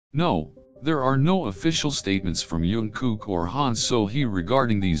No, there are no official statements from Jungkook or Han So-hee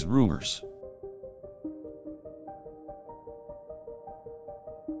regarding these rumors.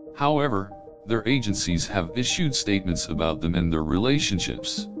 However, their agencies have issued statements about them and their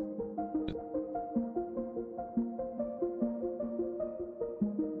relationships.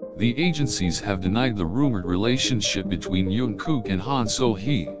 The agencies have denied the rumored relationship between Jungkook and Han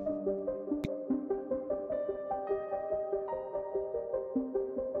So-hee.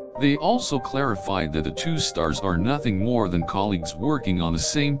 They also clarified that the two stars are nothing more than colleagues working on the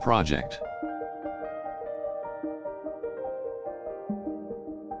same project.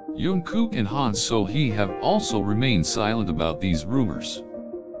 Jungkook and Han So-hee have also remained silent about these rumors.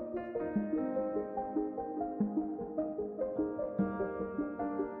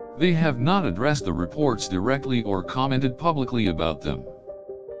 They have not addressed the reports directly or commented publicly about them.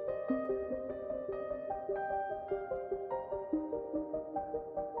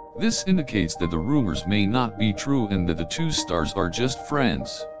 This indicates that the rumors may not be true and that the two stars are just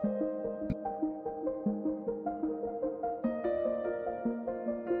friends.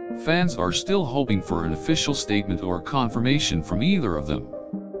 Fans are still hoping for an official statement or confirmation from either of them.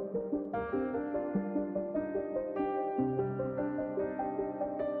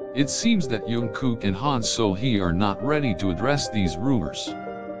 It seems that Jungkook and Han So-hee are not ready to address these rumors.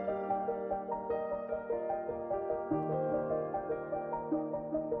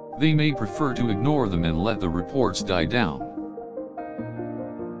 They may prefer to ignore them and let the reports die down.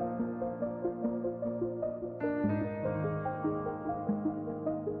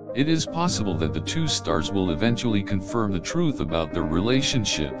 It is possible that the two stars will eventually confirm the truth about their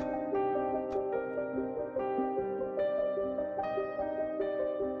relationship.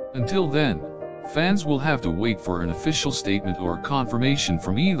 Until then, fans will have to wait for an official statement or confirmation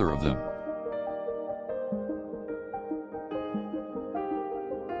from either of them.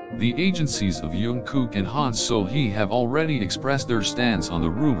 The agencies of Jungkook and Han So-hee have already expressed their stance on the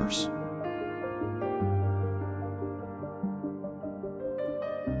rumors.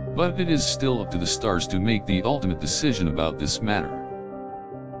 But it is still up to the stars to make the ultimate decision about this matter.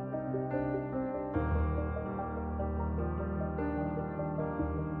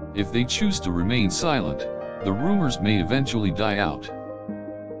 If they choose to remain silent, the rumors may eventually die out.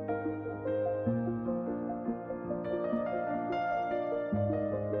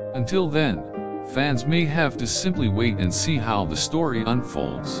 Until then, fans may have to simply wait and see how the story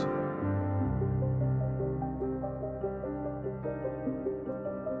unfolds.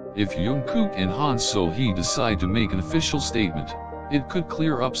 If Jungkook and Han So-hee decide to make an official statement, it could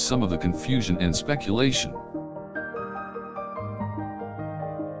clear up some of the confusion and speculation.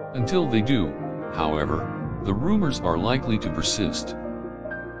 Until they do, however, the rumors are likely to persist.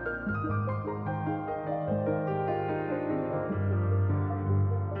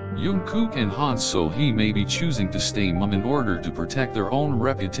 Jungkook and Han So-hee may be choosing to stay mum in order to protect their own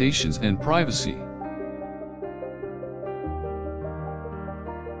reputations and privacy.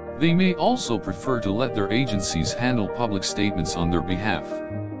 They may also prefer to let their agencies handle public statements on their behalf.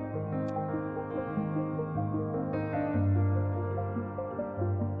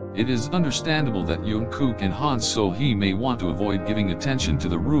 It is understandable that Jungkook and Han So-hee may want to avoid giving attention to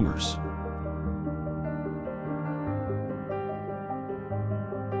the rumors.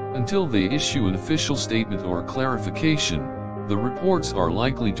 Until they issue an official statement or clarification, the reports are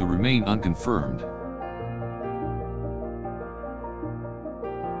likely to remain unconfirmed.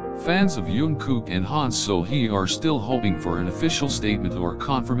 Fans of Jungkook and Han So-hee are still hoping for an official statement or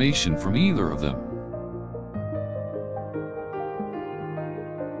confirmation from either of them.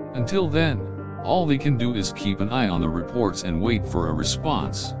 Until then, all they can do is keep an eye on the reports and wait for a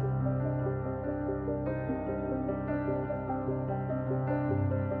response.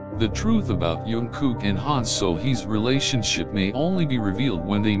 The truth about Jungkook and Han So-hee's relationship may only be revealed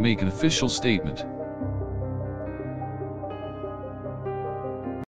when they make an official statement.